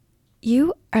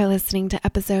You are listening to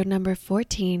episode number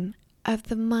 14 of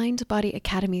the Mind Body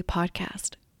Academy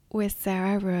podcast with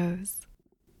Sarah Rose.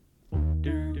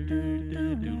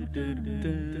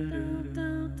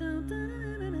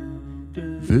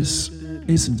 This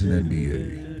isn't an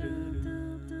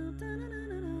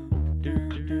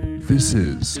NBA. This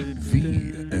is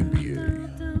the NBA.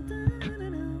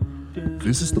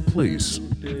 This is the place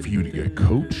for you to get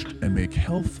coached and make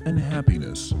health and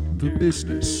happiness the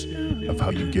business of how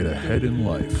you get ahead in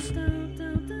life.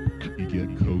 You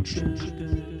get coached.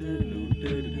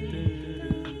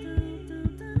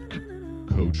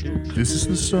 This is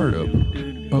the startup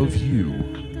of you.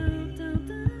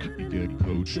 You get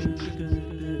coached.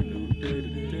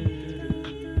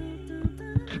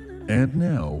 And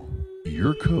now,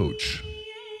 your coach,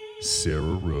 Sarah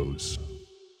Rose.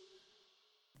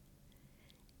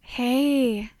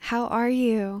 Hey, how are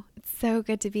you? It's so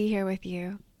good to be here with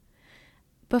you.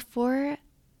 Before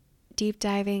deep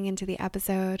diving into the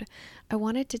episode, I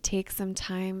wanted to take some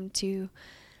time to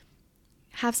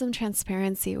have some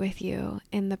transparency with you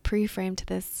in the pre-frame to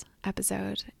this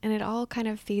episode. And it all kind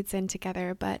of feeds in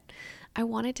together, but I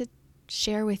wanted to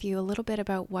share with you a little bit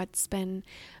about what's been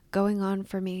going on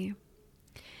for me.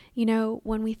 You know,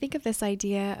 when we think of this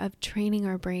idea of training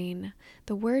our brain,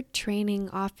 the word training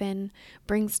often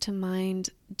brings to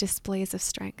mind displays of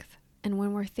strength. And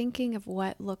when we're thinking of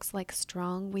what looks like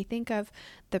strong, we think of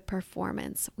the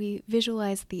performance. We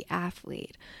visualize the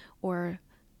athlete or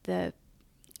the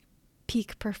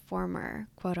peak performer,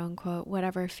 quote unquote,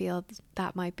 whatever field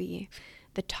that might be,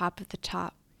 the top of the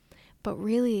top. But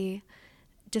really,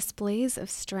 displays of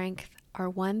strength are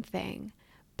one thing,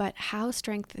 but how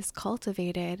strength is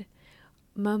cultivated,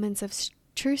 moments of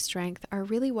true strength are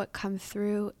really what come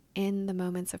through in the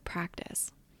moments of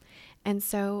practice. And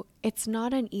so it's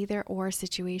not an either or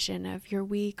situation of you're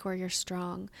weak or you're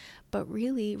strong, but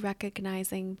really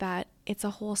recognizing that it's a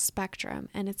whole spectrum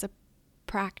and it's a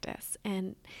practice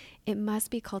and it must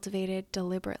be cultivated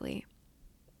deliberately.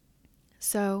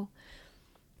 So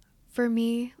for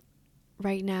me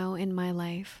right now in my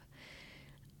life,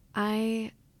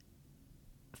 I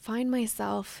find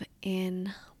myself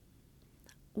in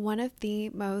one of the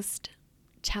most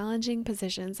challenging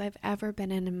positions I've ever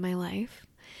been in my life.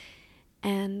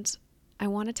 And I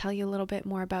want to tell you a little bit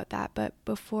more about that. But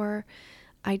before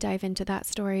I dive into that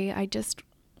story, I just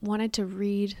wanted to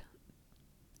read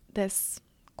this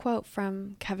quote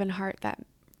from Kevin Hart that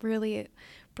really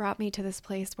brought me to this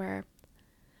place where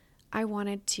I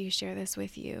wanted to share this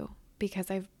with you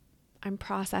because I'm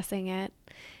processing it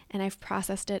and I've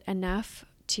processed it enough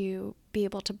to be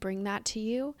able to bring that to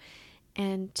you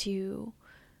and to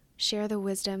share the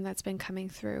wisdom that's been coming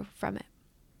through from it.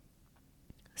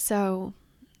 So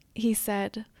he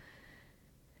said,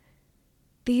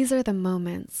 "These are the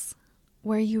moments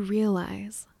where you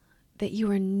realize that you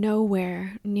are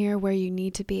nowhere near where you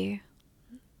need to be.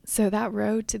 So that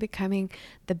road to becoming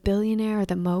the billionaire or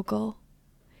the mogul,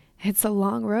 it's a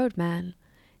long road, man.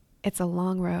 It's a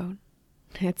long road.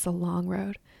 It's a long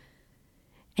road.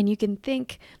 And you can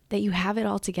think that you have it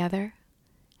all together,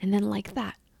 and then like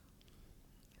that,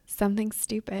 something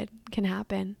stupid can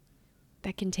happen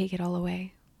that can take it all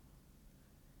away."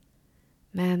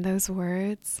 Man, those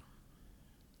words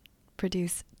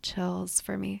produce chills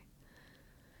for me.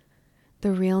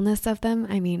 The realness of them,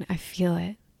 I feel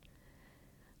it.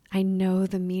 I know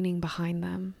the meaning behind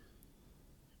them.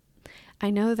 I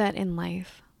know that in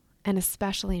life, and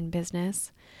especially in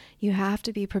business, you have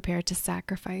to be prepared to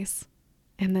sacrifice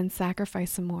and then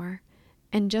sacrifice some more.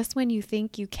 And just when you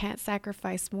think you can't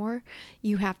sacrifice more,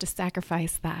 you have to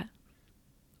sacrifice that.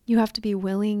 You have to be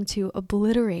willing to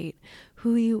obliterate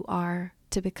who you are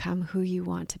to become who you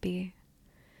want to be.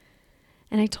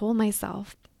 And I told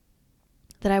myself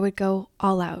that I would go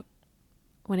all out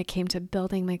when it came to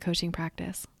building my coaching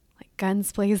practice, like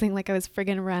guns blazing, like I was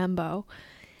friggin' Rambo.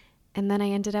 And then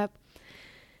I ended up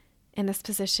in this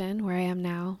position where I am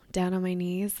now, down on my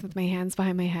knees with my hands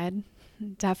behind my head,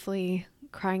 definitely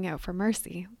crying out for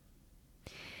mercy.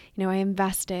 You know, I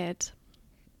invested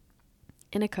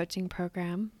in a coaching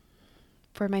program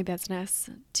for my business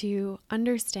to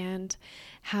understand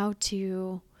how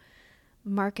to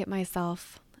market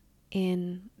myself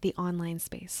in the online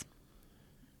space.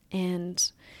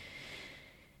 And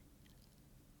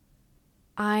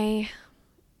I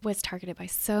was targeted by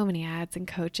so many ads and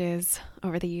coaches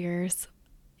over the years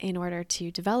in order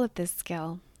to develop this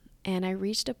skill. And I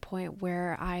reached a point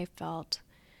where I felt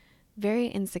very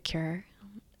insecure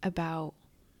about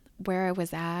where I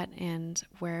was at and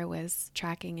where I was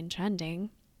tracking and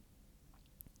trending.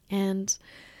 And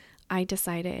I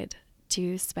decided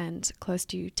to spend close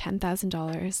to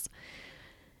 $10,000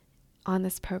 on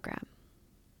this program.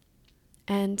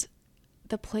 And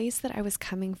the place that I was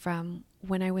coming from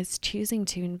when I was choosing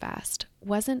to invest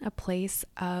wasn't a place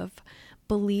of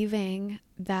believing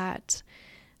that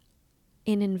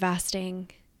in investing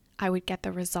I would get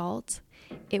the result.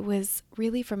 It was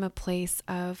really from a place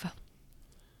of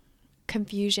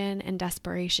confusion and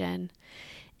desperation.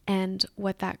 And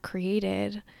what that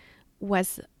created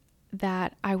was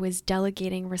that I was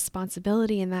delegating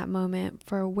responsibility in that moment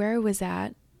for where I was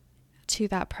at to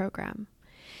that program.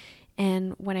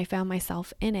 And when I found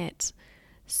myself in it,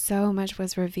 so much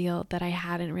was revealed that I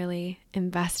hadn't really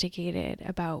investigated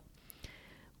about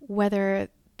whether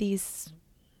these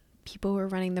people who were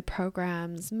running the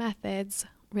program's methods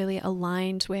really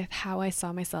aligned with how I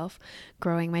saw myself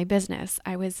growing my business.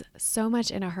 I was so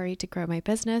much in a hurry to grow my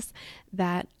business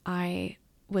that I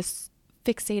was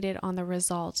fixated on the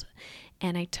result,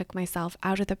 and I took myself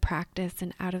out of the practice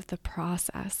and out of the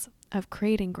process of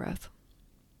creating growth.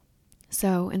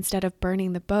 So instead of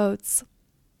burning the boats,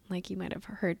 like you might have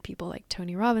heard people like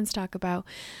Tony Robbins talk about,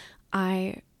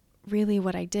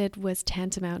 what I did was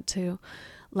tantamount to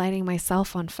lighting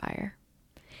myself on fire.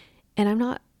 And I'm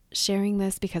not sharing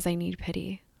this because I need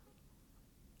pity.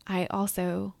 I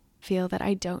also feel that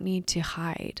I don't need to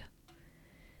hide.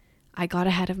 I got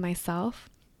ahead of myself.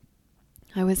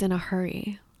 I was in a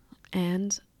hurry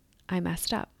and I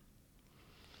messed up.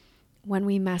 When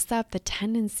we mess up, the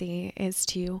tendency is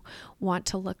to want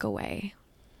to look away,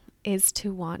 is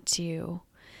to want to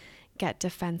get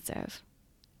defensive.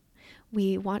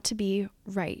 We want to be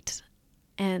right.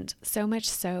 And so much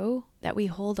so that we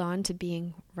hold on to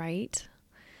being right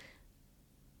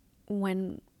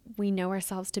when we know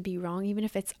ourselves to be wrong, even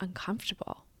if it's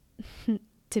uncomfortable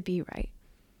to be right.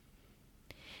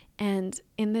 And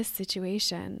in this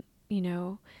situation,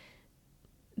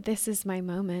 this is my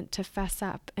moment to fess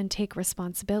up and take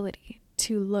responsibility,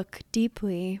 to look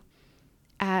deeply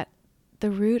at the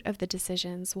root of the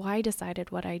decisions, why I decided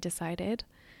what I decided,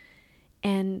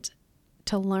 and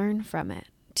to learn from it,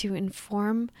 to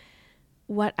inform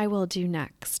what I will do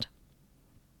next.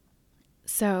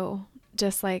 So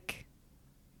just like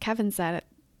Kevin said at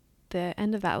the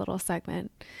end of that little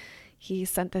segment, he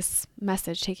sent this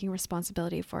message taking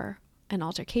responsibility for an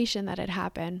altercation that had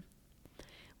happened,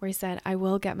 where he said, I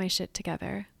will get my shit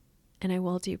together and I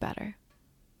will do better.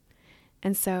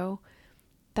 And so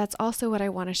that's also what I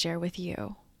want to share with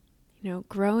you.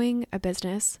 Growing a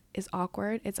business is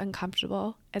awkward, it's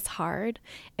uncomfortable, it's hard,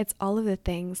 it's all of the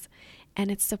things,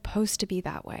 and it's supposed to be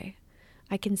that way.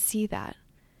 I can see that.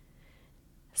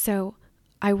 So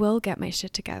I will get my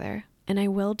shit together and I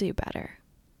will do better.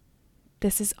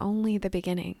 This is only the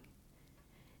beginning,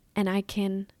 and I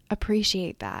can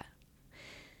appreciate that.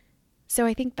 So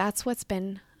I think that's what's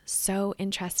been so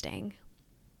interesting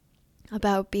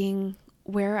about being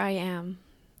where I am,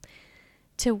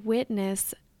 to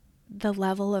witness the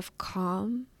level of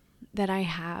calm that I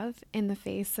have in the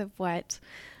face of what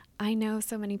I know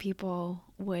so many people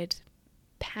would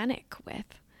panic with.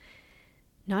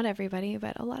 Not everybody,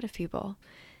 but a lot of people.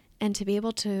 And to be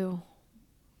able to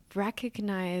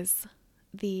recognize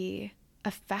the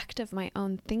effect of my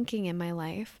own thinking in my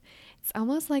life, it's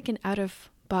almost like an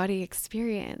out-of-body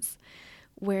experience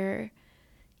where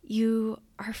you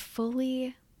are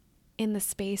fully in the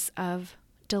space of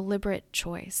deliberate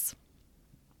choice.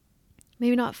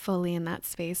 Maybe not fully in that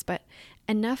space, but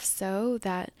enough so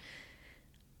that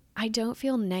I don't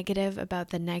feel negative about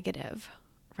the negative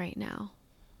right now.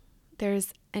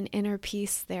 There's an inner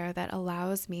peace there that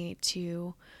allows me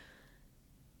to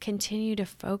continue to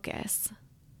focus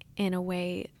in a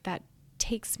way that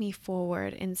takes me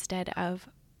forward instead of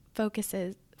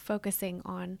focusing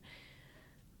on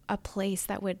a place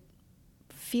that would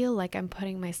feel like I'm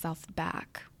putting myself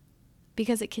back.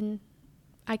 Because I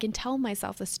can tell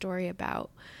myself the story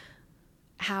about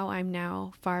how I'm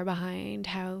now far behind,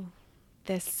 how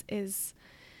this is,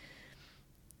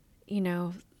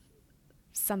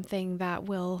 something that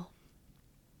will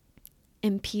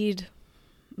impede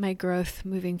my growth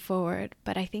moving forward.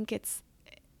 But I think it's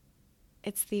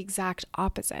the exact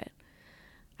opposite.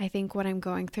 I think what I'm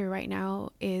going through right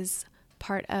now is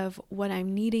part of what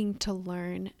I'm needing to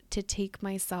learn to take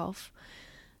myself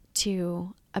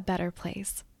to a better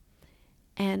place.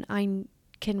 And I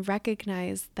can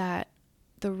recognize that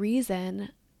the reason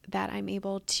that I'm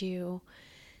able to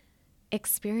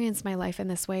experience my life in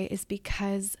this way is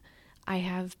because I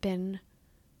have been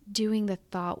doing the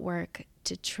thought work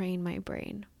to train my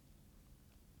brain.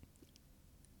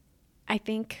 I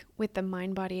think with the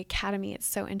Mind Body Academy, it's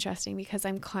so interesting because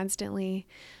I'm constantly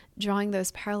drawing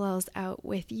those parallels out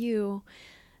with you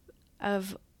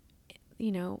of,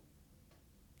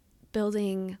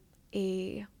 building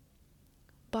a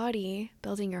body,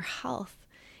 building your health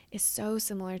is so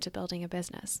similar to building a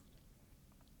business.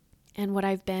 And what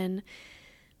I've been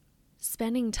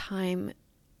spending time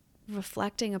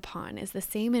reflecting upon is the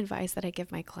same advice that I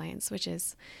give my clients, which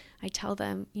is I tell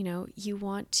them, you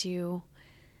want to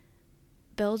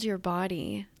build your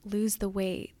body, lose the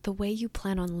way you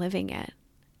plan on living it,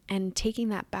 and taking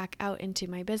that back out into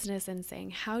my business and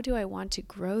saying, how do I want to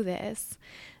grow this?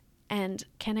 And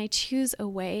can I choose a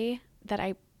way that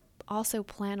I also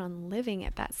plan on living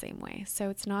it that same way? So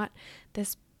it's not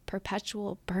this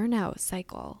perpetual burnout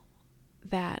cycle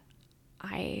that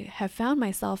I have found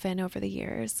myself in over the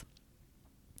years.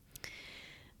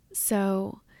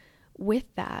 So with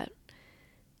that,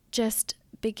 just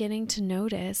beginning to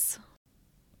notice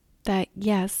that,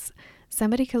 yes,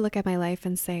 somebody could look at my life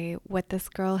and say what this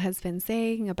girl has been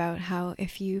saying about how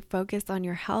if you focus on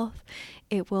your health,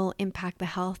 it will impact the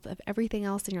health of everything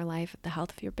else in your life, the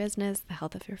health of your business, the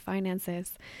health of your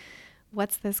finances.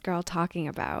 What's this girl talking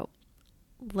about?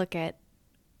 Look at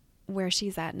where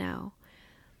she's at now.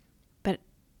 But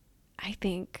I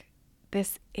think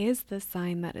this is the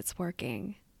sign that it's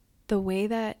working. The way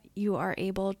that you are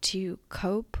able to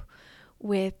cope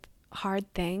with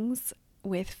hard things,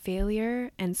 with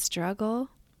failure and struggle,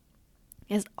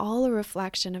 is all a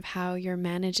reflection of how you're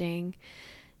managing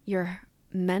your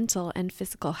mental and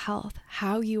physical health.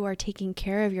 How you are taking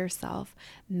care of yourself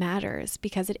matters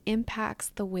because it impacts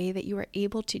the way that you are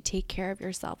able to take care of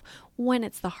yourself when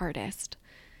it's the hardest.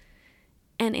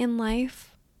 And in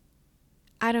life,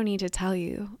 I don't need to tell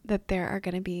you that there are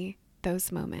going to be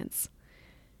those moments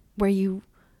where you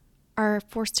are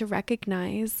forced to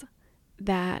recognize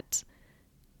that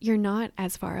you're not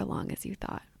as far along as you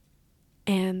thought.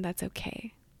 And that's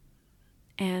okay.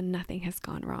 And nothing has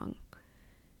gone wrong.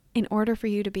 In order for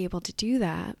you to be able to do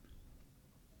that,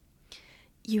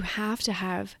 you have to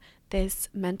have this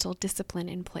mental discipline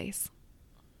in place.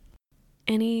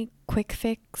 Any quick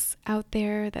fix out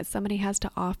there that somebody has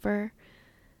to offer,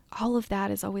 all of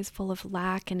that is always full of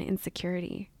lack and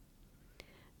insecurity.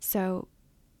 So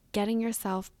getting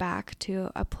yourself back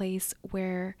to a place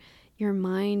where your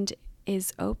mind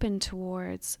is open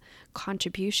towards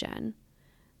contribution,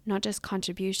 not just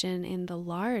contribution in the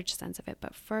large sense of it,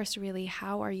 but first really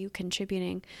how are you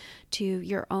contributing to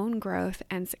your own growth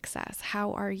and success?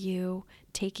 How are you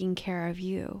taking care of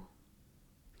you?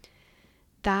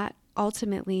 That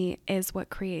ultimately is what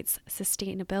creates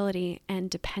sustainability and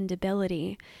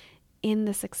dependability in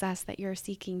the success that you're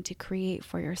seeking to create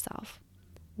for yourself.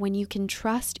 When you can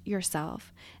trust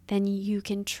yourself, then you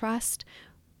can trust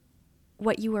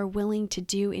what you are willing to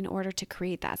do in order to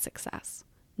create that success,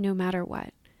 no matter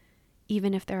what,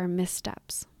 even if there are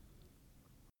missteps.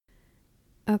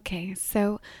 Okay,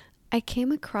 so I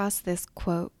came across this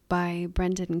quote by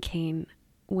Brendan Kane,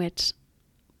 which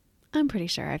I'm pretty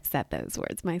sure I've said those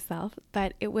words myself,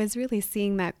 but it was really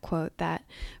seeing that quote that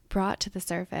brought to the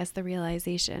surface the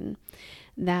realization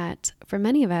that for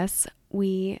many of us,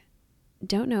 we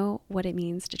don't know what it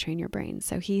means to train your brain.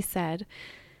 So he said,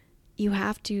 you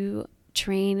have to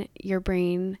train your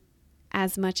brain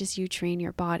as much as you train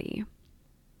your body.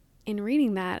 In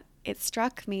reading that, it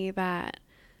struck me that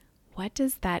what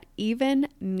does that even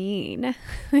mean?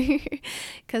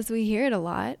 Because we hear it a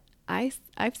lot.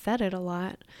 I've said it a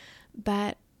lot.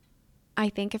 But I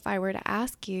think if I were to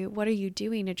ask you, what are you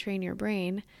doing to train your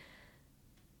brain?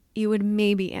 You would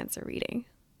maybe answer reading.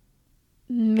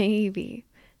 Maybe.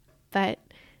 But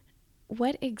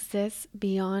what exists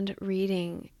beyond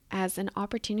reading as an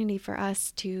opportunity for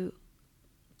us to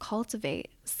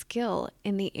cultivate skill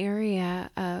in the area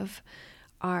of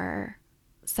our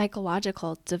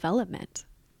psychological development?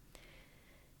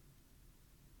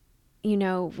 You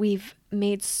know, we've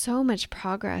made so much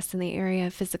progress in the area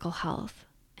of physical health,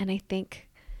 and I think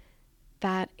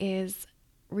that is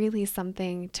really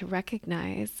something to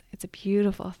recognize. It's a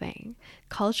beautiful thing.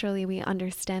 Culturally, we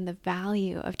understand the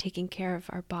value of taking care of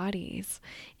our bodies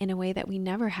in a way that we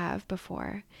never have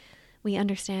before. We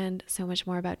understand so much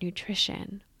more about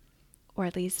nutrition, or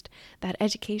at least that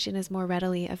education is more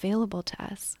readily available to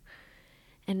us.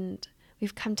 And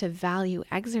we've come to value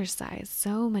exercise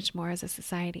so much more as a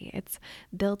society. It's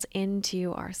built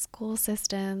into our school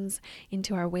systems,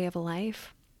 into our way of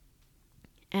life.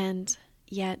 And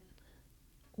yet,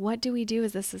 what do we do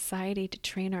as a society to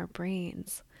train our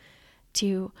brains,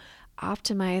 to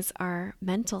optimize our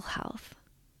mental health?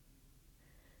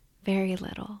 Very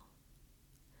little.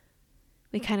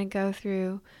 We kind of go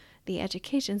through the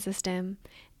education system,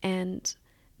 and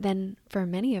then for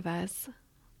many of us,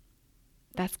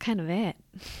 that's kind of it.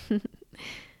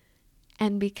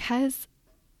 And because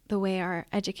the way our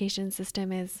education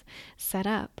system is set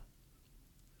up,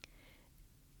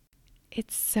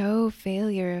 it's so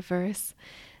failure averse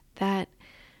that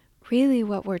really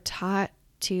what we're taught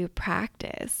to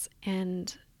practice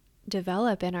and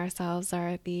develop in ourselves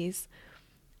are these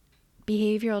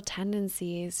behavioral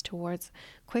tendencies towards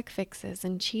quick fixes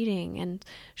and cheating and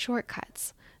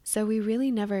shortcuts. So we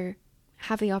really never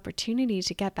have the opportunity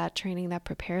to get that training that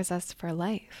prepares us for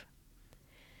life.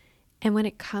 And when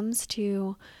it comes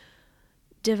to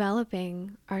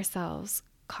developing ourselves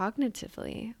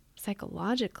cognitively,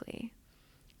 psychologically,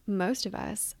 most of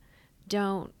us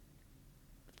don't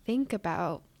think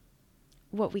about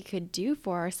what we could do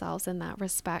for ourselves in that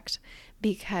respect,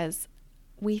 because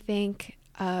we think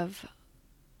of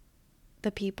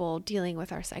the people dealing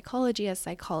with our psychology as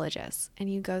psychologists,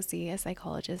 and you go see a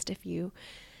psychologist if you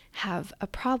have a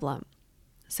problem.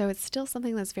 So it's still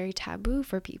something that's very taboo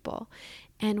for people,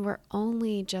 and we're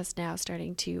only just now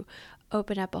starting to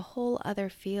open up a whole other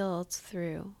field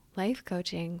through life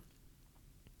coaching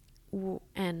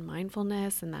and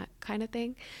mindfulness and that kind of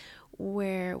thing,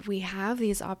 where we have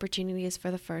these opportunities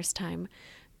for the first time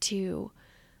to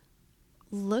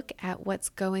look at what's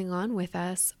going on with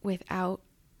us without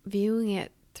viewing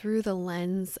it through the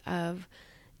lens of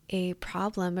a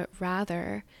problem, but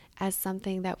rather as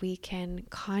something that we can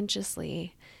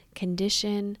consciously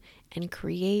condition and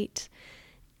create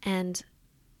and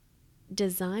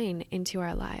design into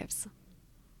our lives.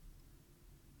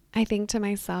 I think to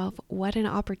myself, what an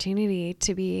opportunity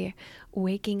to be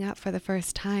waking up for the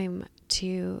first time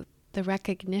to the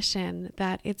recognition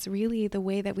that it's really the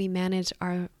way that we manage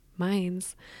our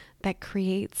minds that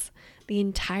creates the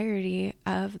entirety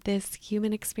of this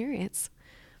human experience.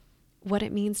 What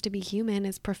it means to be human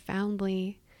is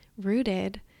profoundly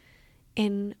rooted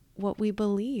in what we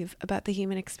believe about the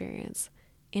human experience,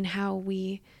 in how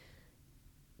we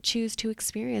choose to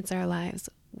experience our lives,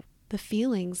 the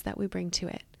feelings that we bring to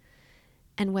it.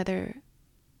 And whether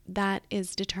that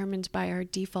is determined by our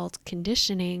default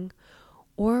conditioning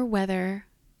or whether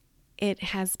it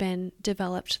has been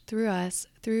developed through us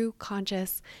through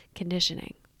conscious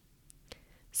conditioning.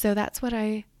 So that's what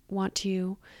I want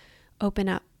to open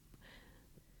up.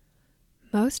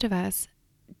 Most of us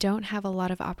don't have a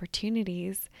lot of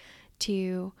opportunities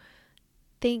to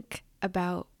think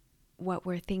about what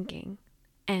we're thinking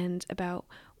and about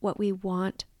what we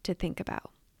want to think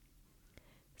about.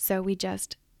 So we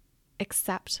just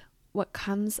accept what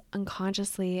comes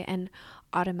unconsciously and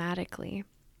automatically.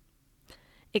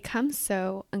 It comes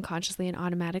so unconsciously and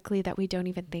automatically that we don't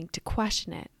even think to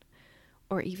question it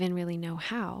or even really know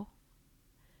how.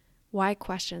 Why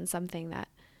question something that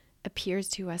appears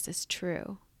to us as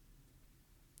true?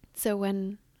 So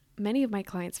when many of my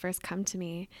clients first come to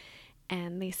me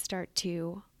and they start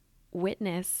to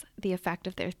witness the effect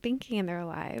of their thinking in their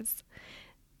lives,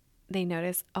 they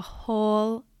notice a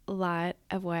whole lot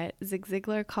of what Zig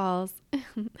Ziglar calls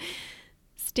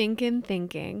stinking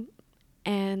thinking,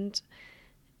 and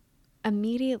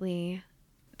immediately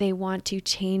they want to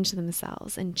change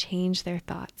themselves and change their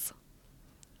thoughts.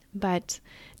 But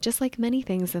just like many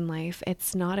things in life,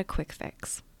 it's not a quick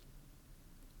fix.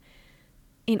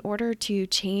 In order to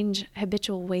change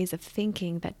habitual ways of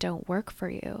thinking that don't work for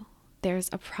you, there's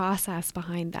a process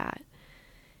behind that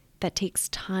takes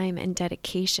time and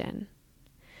dedication.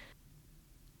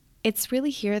 It's really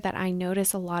here that I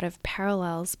notice a lot of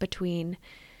parallels between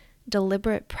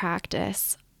deliberate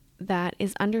practice that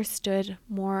is understood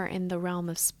more in the realm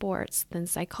of sports than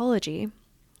psychology.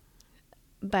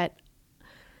 But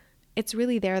it's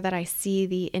really there that I see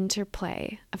the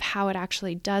interplay of how it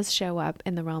actually does show up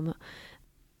in the realm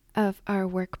of our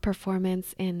work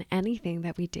performance in anything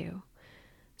that we do.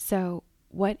 So,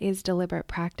 what is deliberate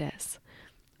practice?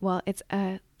 Well, it's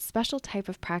a special type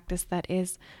of practice that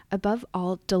is, above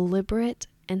all, deliberate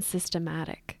and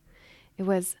systematic. It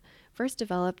was first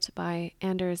developed by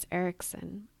Anders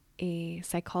Ericsson, a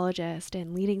psychologist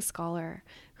and leading scholar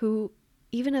who,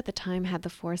 even at the time, had the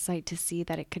foresight to see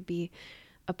that it could be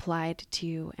applied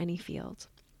to any field.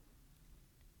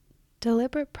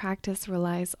 Deliberate practice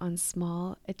relies on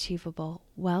small, achievable,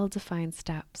 well-defined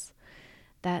steps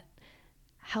that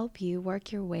help you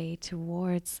work your way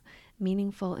towards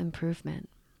meaningful improvement.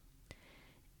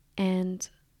 And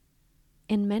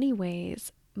in many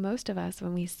ways, most of us,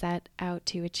 when we set out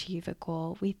to achieve a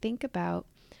goal, we think about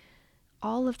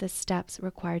all of the steps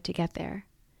required to get there.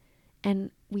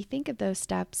 And we think of those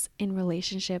steps in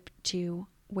relationship to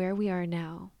where we are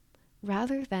now,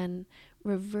 rather than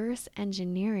reverse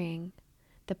engineering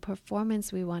the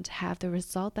performance we want to have, the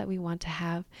result that we want to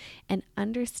have, and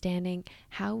understanding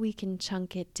how we can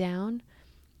chunk it down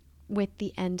with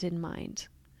the end in mind.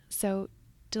 So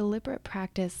deliberate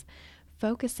practice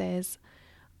focuses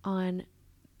on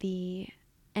the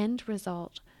end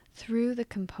result through the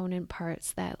component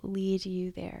parts that lead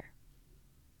you there.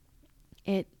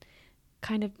 It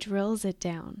kind of drills it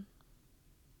down.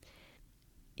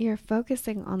 You're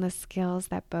focusing on the skills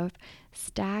that both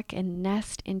stack and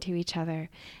nest into each other,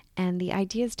 and the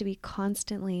idea is to be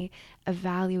constantly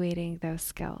evaluating those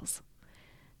skills.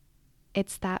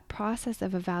 It's that process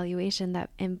of evaluation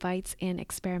that invites in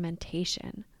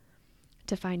experimentation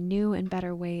to find new and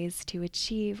better ways to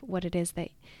achieve what it is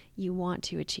that you want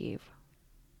to achieve.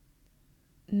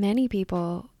 Many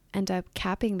people end up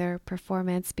capping their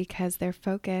performance because they're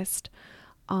focused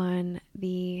on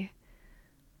the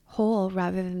whole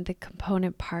rather than the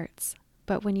component parts.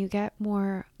 But when you get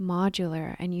more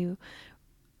modular and you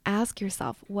ask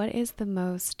yourself, what is the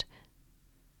most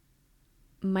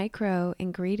micro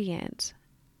ingredient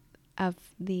of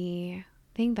the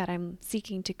thing that I'm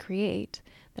seeking to create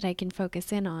that I can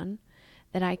focus in on,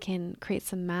 that I can create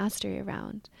some mastery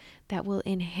around, that will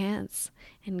enhance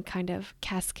and kind of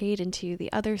cascade into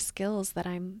the other skills that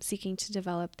I'm seeking to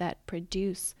develop that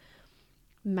produce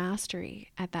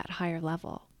mastery at that higher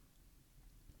level.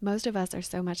 Most of us are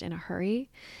so much in a hurry.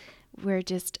 We're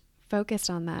just focused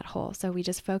on that whole. So we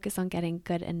just focus on getting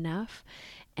good enough,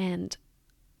 and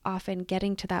often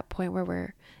getting to that point where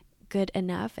we're good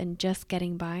enough and just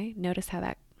getting by. Notice how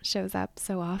that shows up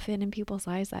so often in people's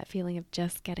lives, that feeling of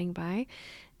just getting by.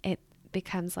 It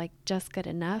becomes like just good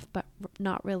enough, but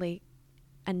not really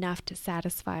enough to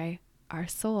satisfy our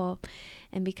soul.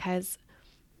 And because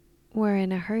we're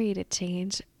in a hurry to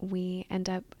change, we end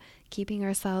up keeping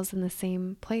ourselves in the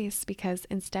same place, because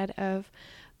instead of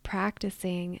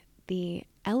practicing the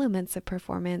elements of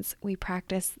performance, we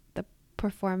practice the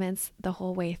performance the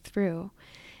whole way through.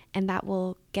 And that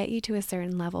will get you to a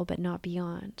certain level, but not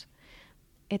beyond.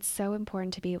 It's so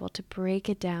important to be able to break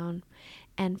it down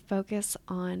and focus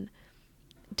on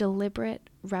deliberate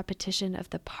repetition of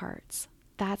the parts.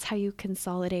 That's how you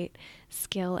consolidate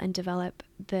skill and develop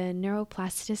the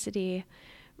neuroplasticity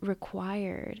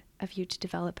required of you to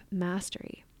develop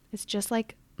mastery. It's just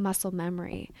like muscle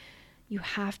memory. You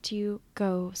have to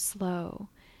go slow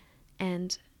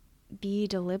and be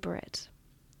deliberate.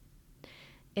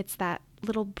 It's that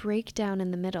little breakdown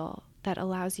in the middle that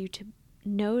allows you to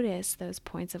notice those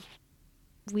points of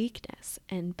weakness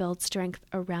and build strength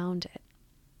around it.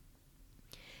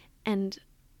 And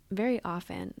very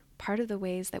often, part of the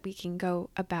ways that we can go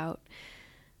about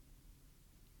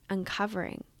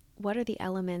uncovering what are the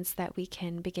elements that we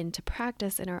can begin to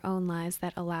practice in our own lives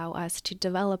that allow us to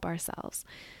develop ourselves.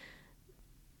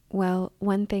 Well,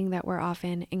 one thing that we're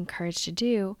often encouraged to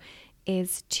do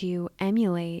is to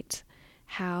emulate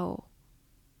how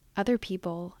other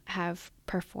people have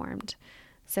performed.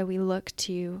 So we look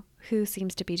to who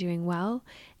seems to be doing well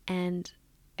and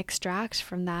extract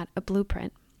from that a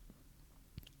blueprint.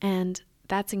 And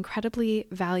that's incredibly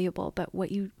valuable. But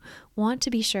what you want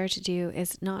to be sure to do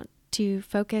is not to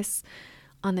focus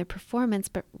on their performance,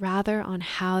 but rather on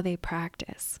how they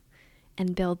practice,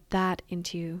 and build that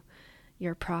into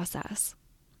your process.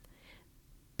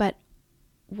 But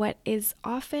what is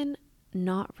often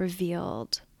not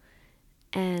revealed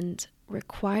and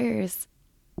requires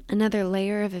another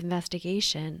layer of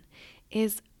investigation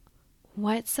is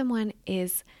what someone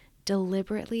is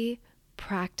deliberately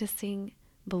practicing,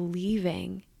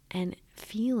 believing, and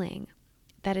feeling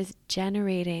that is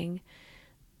generating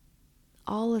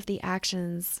all of the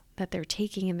actions that they're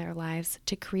taking in their lives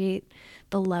to create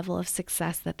the level of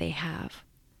success that they have.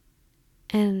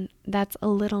 And that's a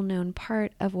little known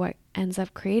part of what ends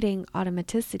up creating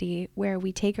automaticity, where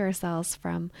we take ourselves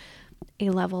from a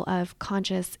level of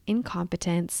conscious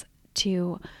incompetence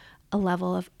to a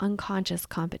level of unconscious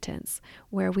competence,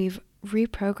 where we've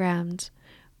reprogrammed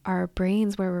our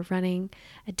brains, where we're running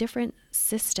a different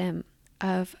system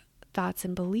of thoughts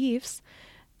and beliefs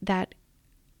that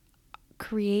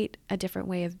create a different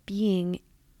way of being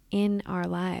in our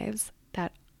lives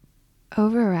that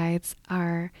overrides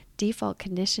our default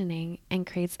conditioning and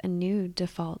creates a new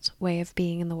default way of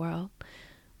being in the world.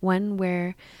 One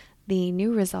where the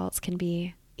new results can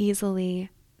be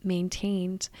easily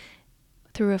maintained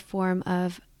through a form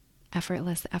of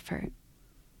effortless effort,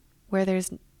 where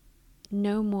there's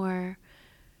no more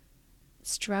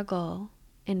struggle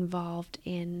involved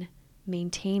in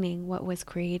maintaining what was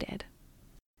created.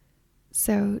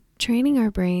 So, training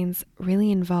our brains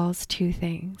really involves two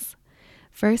things.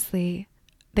 Firstly,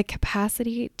 the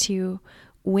capacity to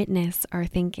witness our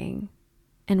thinking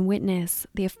and witness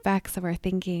the effects of our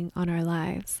thinking on our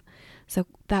lives. So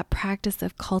that practice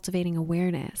of cultivating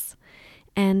awareness.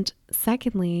 And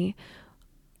secondly,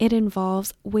 it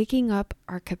involves waking up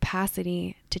our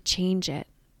capacity to change it,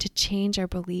 to change our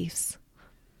beliefs.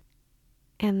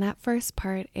 And that first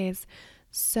part is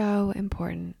so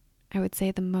important. I would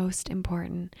say the most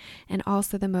important, and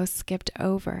also the most skipped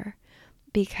over,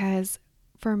 because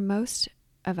for most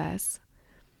of us,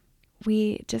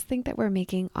 we just think that we're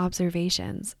making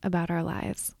observations about our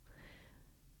lives.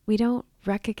 We don't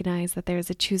recognize that there's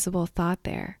a choosable thought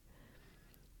there.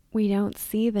 We don't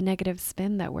see the negative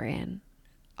spin that we're in.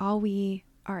 All we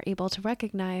are able to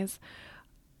recognize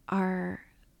are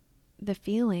the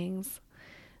feelings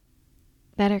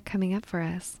that are coming up for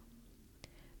us.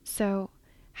 So,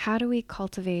 how do we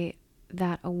cultivate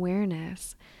that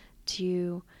awareness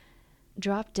to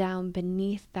drop down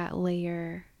beneath that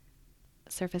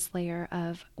surface layer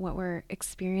of what we're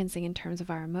experiencing in terms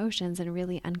of our emotions, and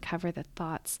really uncover the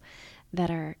thoughts that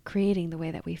are creating the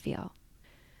way that we feel?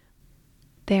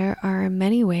 There are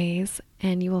many ways,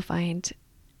 and you will find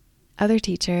other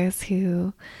teachers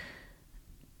who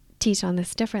teach on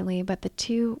this differently, but the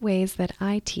two ways that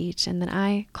I teach and that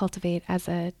I cultivate as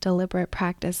a deliberate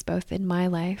practice, both in my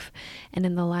life and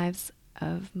in the lives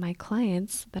of my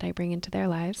clients that I bring into their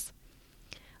lives,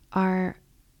 are,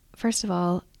 first of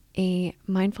all, a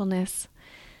mindfulness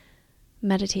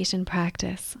meditation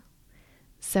practice.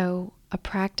 So a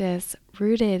practice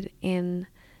rooted in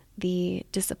the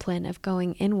discipline of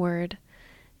going inward,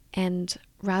 and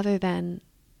rather than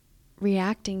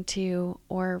reacting to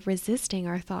or resisting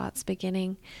our thoughts,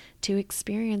 beginning to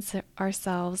experience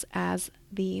ourselves as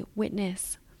the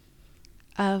witness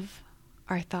of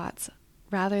our thoughts,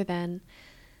 rather than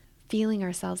feeling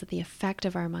ourselves at the effect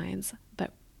of our minds,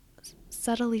 but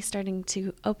subtly starting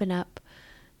to open up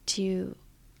to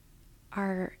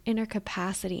our inner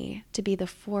capacity to be the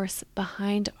force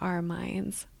behind our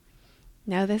minds.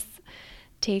 Now, this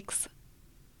takes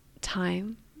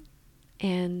time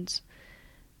and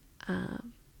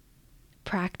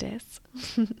practice.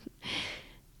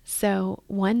 So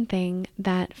one thing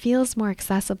that feels more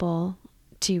accessible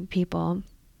to people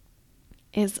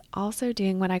is also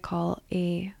doing what I call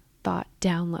a thought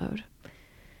download.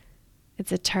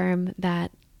 It's a term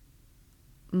that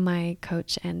my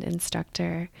coach and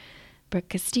instructor, Brooke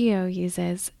Castillo,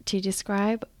 uses to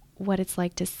describe what it's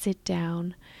like to sit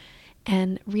down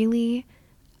and really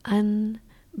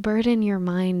unburden your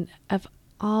mind of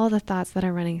all the thoughts that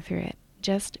are running through it.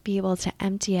 Just be able to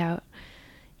empty out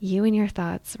you and your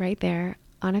thoughts right there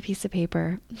on a piece of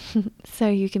paper so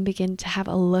you can begin to have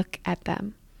a look at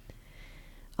them.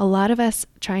 A lot of us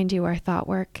try and do our thought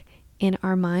work in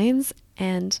our minds,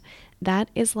 and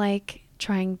that is like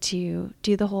trying to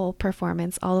do the whole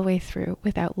performance all the way through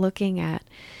without looking at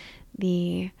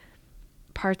the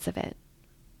parts of it.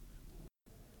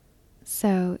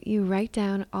 So you write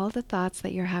down all the thoughts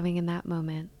that you're having in that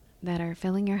moment that are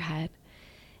filling your head,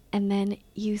 and then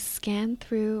you scan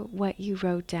through what you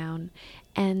wrote down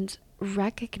and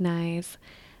recognize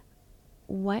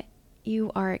what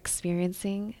you are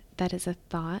experiencing that is a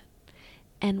thought,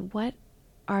 and what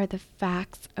are the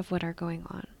facts of what are going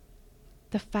on.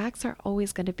 The facts are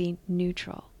always going to be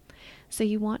neutral. So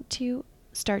you want to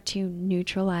start to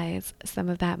neutralize some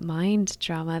of that mind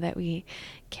drama that we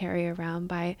carry around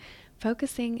by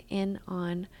focusing in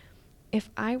on, if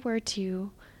I were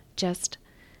to just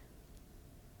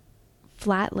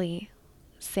flatly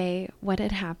say what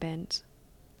had happened,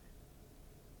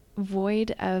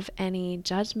 void of any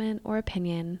judgment or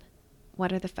opinion,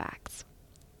 what are the facts?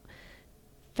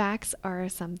 Facts are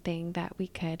something that we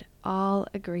could all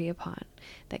agree upon,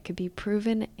 that could be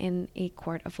proven in a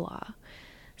court of law.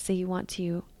 So you want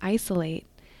to isolate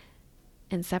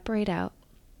and separate out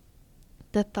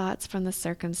the thoughts from the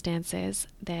circumstances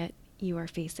that you are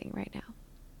facing right now.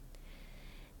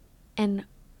 And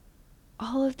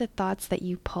all of the thoughts that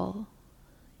you pull,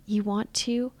 you want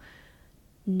to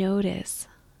notice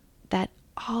that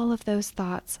all of those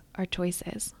thoughts are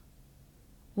choices.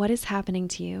 What is happening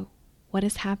to you, what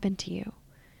has happened to you,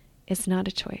 is not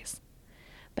a choice.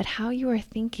 But how you are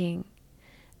thinking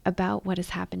about what has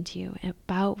happened to you and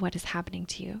about what is happening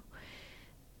to you,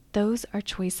 those are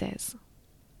choices.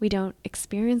 We don't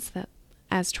experience them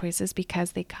as choices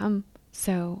because they come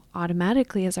so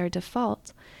automatically as our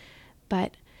default.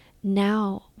 But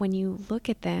now when you look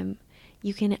at them,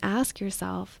 you can ask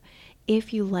yourself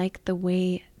if you like the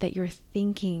way that you're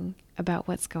thinking about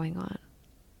what's going on,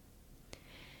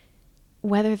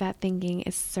 whether that thinking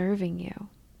is serving you.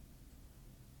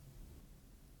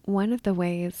 One of the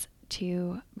ways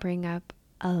to bring up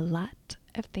a lot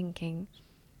of thinking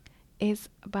is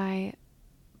by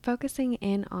focusing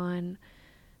in on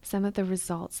some of the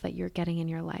results that you're getting in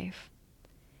your life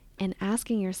and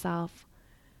asking yourself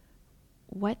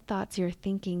what thoughts you're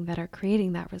thinking that are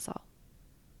creating that result.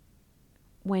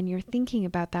 When you're thinking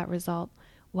about that result,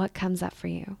 what comes up for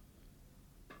you?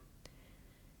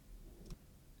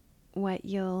 what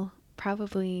you'll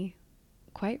probably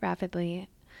quite rapidly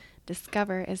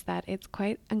discover is that it's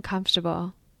quite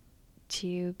uncomfortable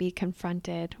to be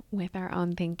confronted with our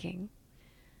own thinking.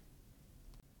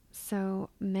 So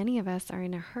many of us are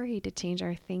in a hurry to change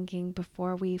our thinking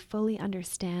before we fully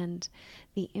understand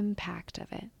the impact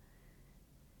of it.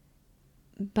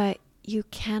 But you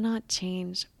cannot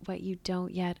change what you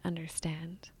don't yet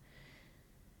understand.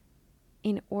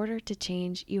 In order to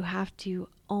change, you have to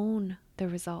own the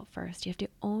result first. You have to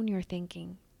own your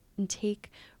thinking and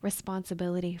take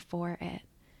responsibility for it.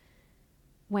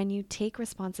 When you take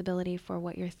responsibility for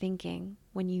what you're thinking,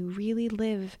 when you really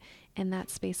live in that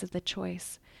space of the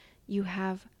choice, you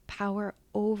have power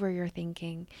over your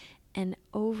thinking and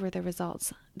over the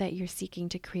results that you're seeking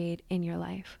to create in your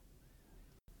life.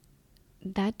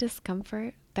 That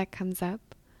discomfort that comes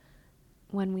up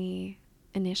when we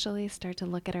initially start to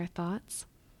look at our thoughts,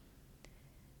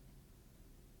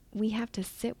 we have to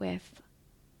sit with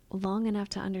long enough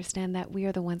to understand that we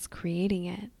are the ones creating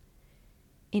it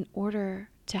in order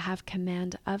to have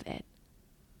command of it.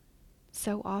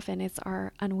 So often it's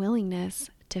our unwillingness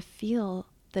to feel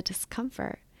the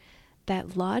discomfort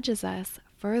that lodges us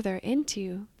further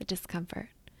into the discomfort.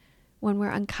 When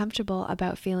we're uncomfortable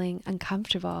about feeling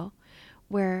uncomfortable,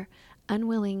 we're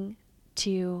unwilling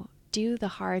to do the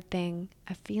hard thing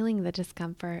of feeling the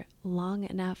discomfort long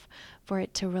enough for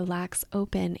it to relax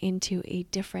open into a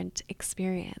different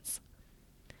experience.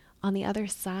 On the other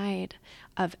side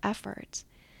of effort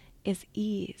is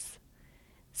ease.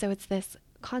 So it's this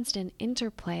constant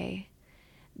interplay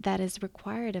that is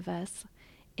required of us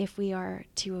if we are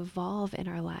to evolve in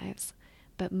our lives,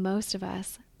 but most of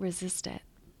us resist it.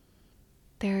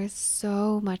 There is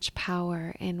so much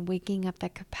power in waking up the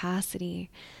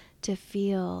capacity to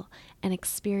feel and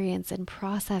experience and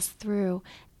process through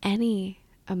any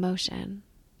emotion.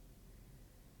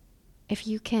 If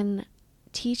you can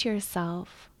teach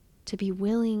yourself to be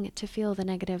willing to feel the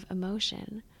negative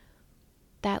emotion,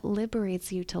 that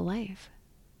liberates you to life.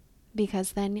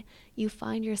 Because then you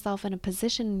find yourself in a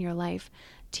position in your life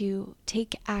to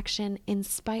take action in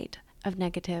spite of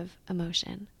negative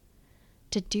emotion.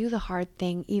 To do the hard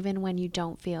thing even when you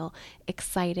don't feel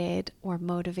excited or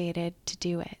motivated to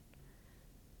do it.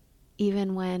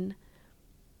 Even when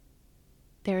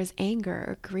there is anger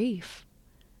or grief,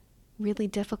 really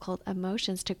difficult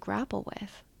emotions to grapple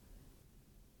with.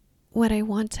 What I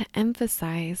want to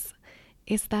emphasize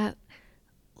is that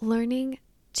learning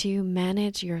to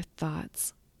manage your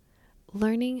thoughts,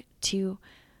 learning to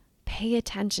pay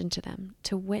attention to them,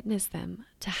 to witness them,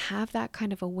 to have that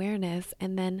kind of awareness,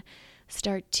 and then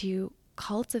start to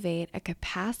cultivate a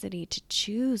capacity to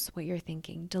choose what you're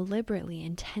thinking deliberately,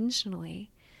 intentionally.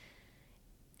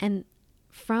 And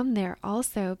from there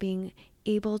also being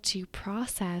able to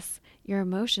process your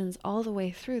emotions all the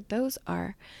way through. Those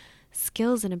are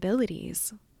skills and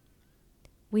abilities.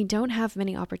 We don't have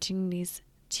many opportunities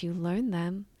to learn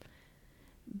them,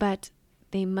 but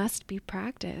they must be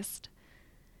practiced.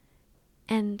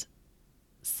 And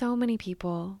so many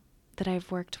people that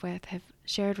I've worked with have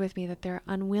shared with me that they're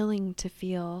unwilling to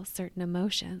feel certain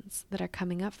emotions that are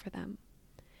coming up for them.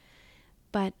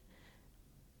 But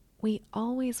we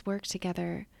always work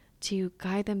together to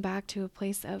guide them back to a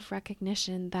place of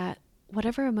recognition that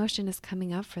whatever emotion is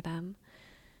coming up for them,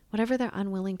 whatever they're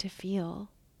unwilling to feel,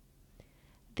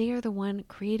 they are the one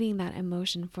creating that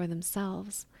emotion for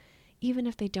themselves, even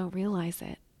if they don't realize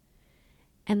it.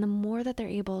 And the more that they're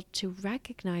able to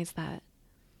recognize that,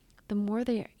 the more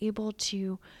they are able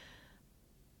to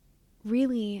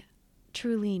really,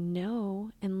 truly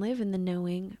know and live in the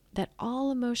knowing that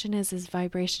all emotion is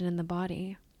vibration in the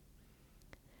body.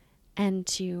 And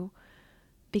to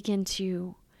begin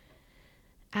to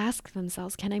ask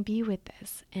themselves, can I be with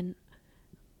this? And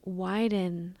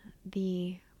widen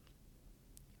the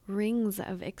rings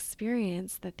of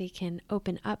experience that they can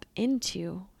open up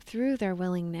into through their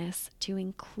willingness to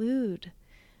include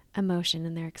emotion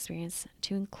in their experience,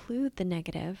 to include the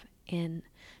negative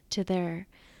into their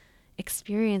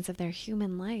experience of their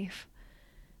human life,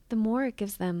 the more it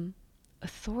gives them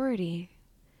authority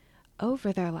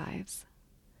over their lives,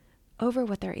 over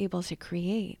what they're able to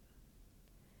create.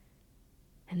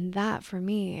 And that, for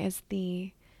me, is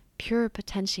the pure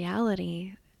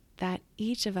potentiality that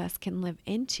each of us can live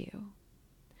into.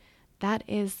 That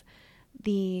is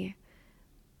the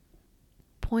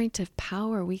point of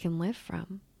power we can live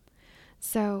from.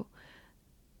 So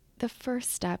the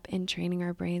first step in training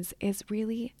our brains is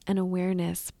really an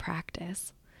awareness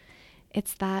practice.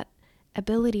 It's that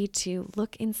ability to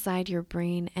look inside your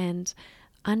brain and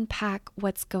unpack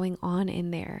what's going on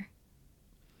in there.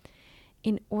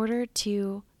 In order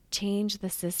to change the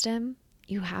system,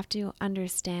 You have to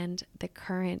understand the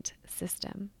current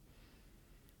system.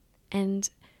 And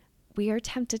we are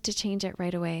tempted to change it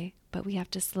right away, but we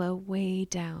have to slow way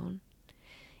down.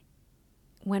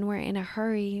 When we're in a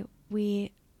hurry,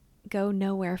 we go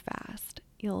nowhere fast.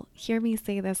 You'll hear me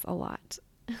say this a lot.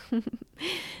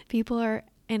 People are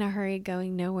in a hurry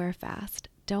going nowhere fast.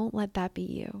 Don't let that be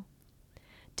you.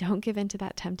 Don't give in to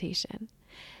that temptation.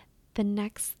 The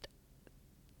next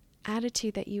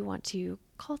attitude that you want to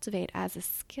cultivate as a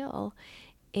skill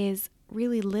is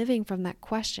really living from that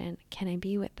question, can I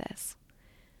be with this?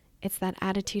 It's that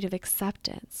attitude of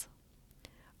acceptance.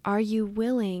 Are you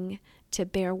willing to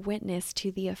bear witness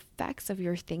to the effects of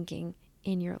your thinking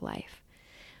in your life?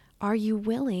 Are you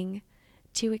willing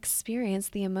to experience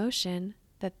the emotion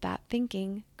that that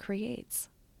thinking creates?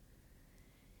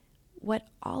 What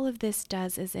all of this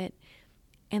does is it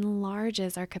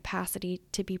enlarges our capacity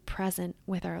to be present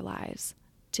with our lives,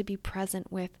 to be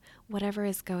present with whatever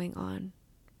is going on.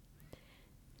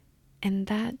 And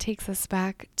that takes us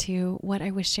back to what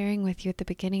I was sharing with you at the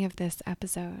beginning of this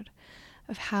episode,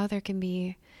 of how there can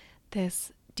be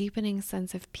this deepening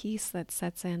sense of peace that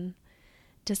sets in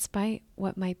despite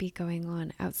what might be going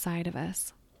on outside of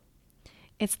us.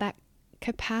 It's that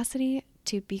capacity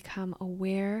to become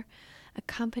aware,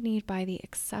 accompanied by the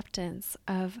acceptance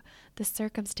of the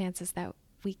circumstances that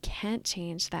we can't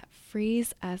change, that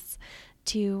frees us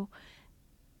to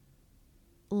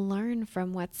learn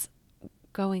from what's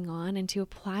going on and to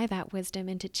apply that wisdom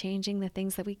into changing the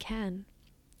things that we can.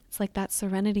 It's like that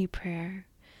serenity prayer.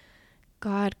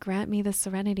 God, grant me the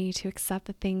serenity to accept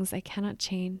the things I cannot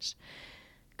change,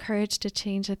 courage to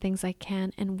change the things I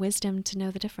can, and wisdom to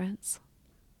know the difference.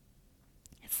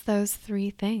 It's those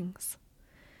three things.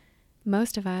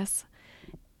 Most of us,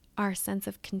 our sense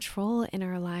of control in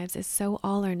our lives is so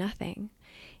all or nothing.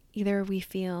 Either we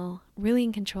feel really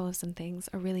in control of some things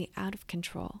or really out of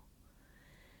control.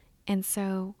 And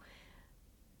so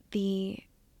the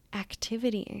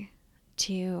activity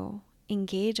to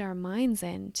engage our minds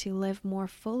in, to live more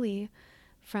fully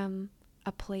from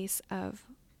a place of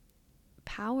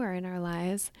power in our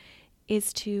lives,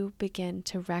 is to begin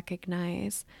to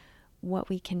recognize what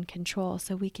we can control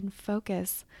so we can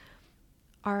focus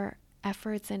our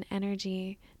efforts and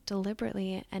energy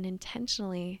deliberately and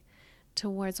intentionally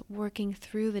towards working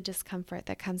through the discomfort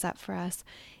that comes up for us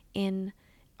in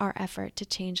our effort to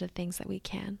change the things that we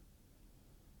can.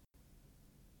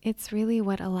 It's really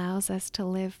what allows us to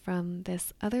live from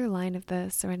this other line of the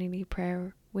Serenity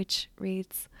Prayer, which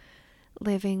reads,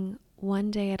 living one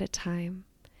day at a time,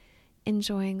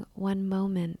 enjoying one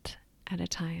moment at a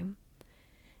time,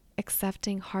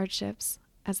 accepting hardships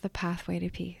as the pathway to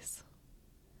peace.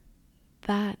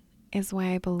 That is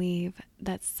why I believe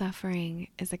that suffering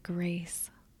is a grace.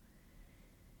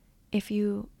 If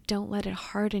you don't let it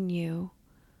harden you,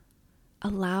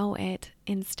 allow it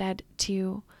instead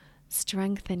to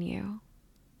strengthen you.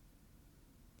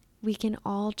 We can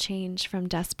all change from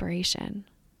desperation,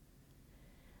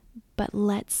 but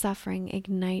let suffering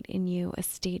ignite in you a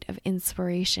state of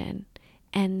inspiration,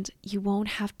 and you won't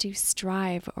have to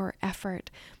strive or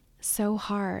effort so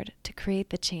hard to create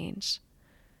the change.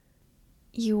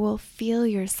 You will feel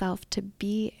yourself to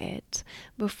be it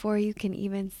before you can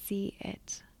even see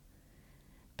it.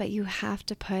 But you have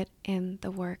to put in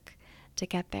the work to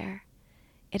get there.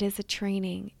 It is a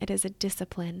training, it is a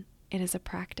discipline, it is a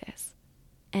practice,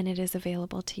 and it is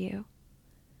available to you.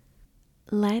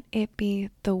 Let it be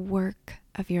the work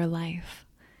of your life,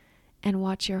 and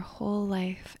watch your whole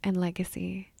life and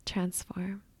legacy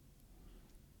transform.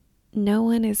 No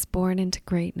one is born into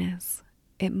greatness.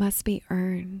 It must be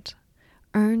earned.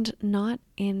 Earned not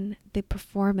in the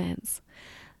performance,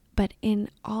 but in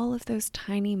all of those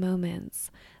tiny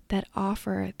moments that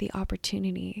offer the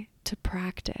opportunity to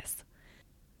practice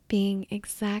being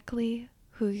exactly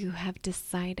who you have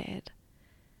decided.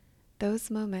 Those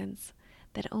moments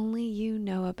that only you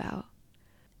know about,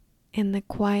 in the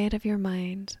quiet of your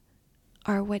mind,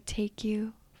 are what take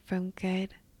you from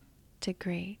good to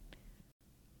great.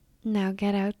 Now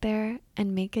get out there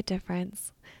and make a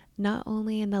difference, not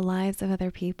only in the lives of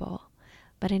other people,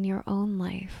 but in your own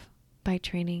life by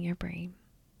training your brain.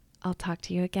 I'll talk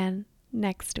to you again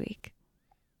next week.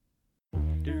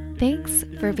 Thanks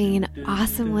for being an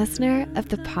awesome listener of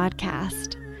the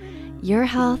podcast. Your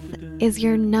health is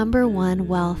your number one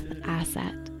wealth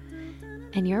asset,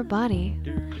 and your body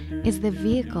is the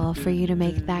vehicle for you to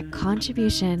make that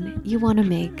contribution you want to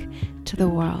make to the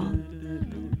world.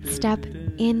 Step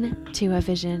into a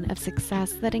vision of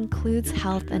success that includes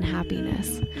health and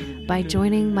happiness by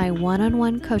joining my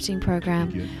one-on-one coaching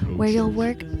program, where you'll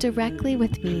work directly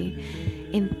with me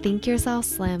in Think Yourself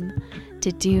Slim,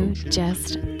 to do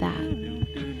just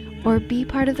that. Or be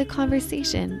part of the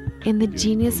conversation in the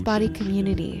Genius Body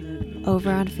community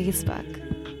over on Facebook.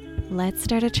 Let's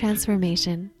start a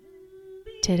transformation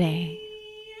today.